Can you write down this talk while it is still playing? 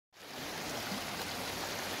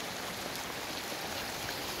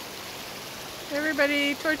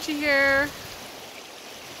Everybody, Torchy here.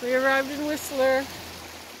 We arrived in Whistler.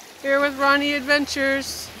 Here with Ronnie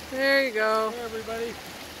Adventures. There you go. Hey everybody.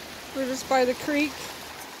 We're just by the creek.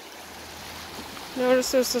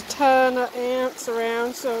 Notice there's a ton of ants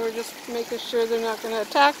around, so we're just making sure they're not going to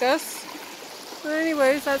attack us. But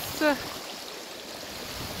anyways, that's the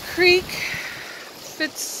creek.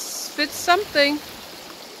 Fits something.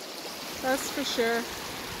 That's for sure.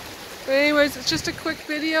 But anyways, it's just a quick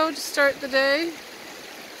video to start the day.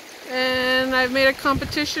 And I've made a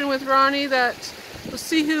competition with Ronnie that we'll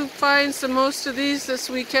see who finds the most of these this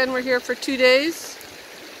weekend. We're here for 2 days.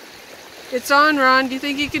 It's on, Ron. Do you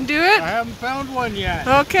think you can do it? I haven't found one yet.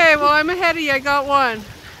 Okay, well I'm ahead of you. I got one.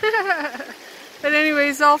 But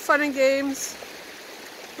anyways, all fun and games.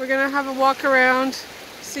 We're gonna have a walk around.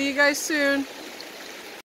 See you guys soon.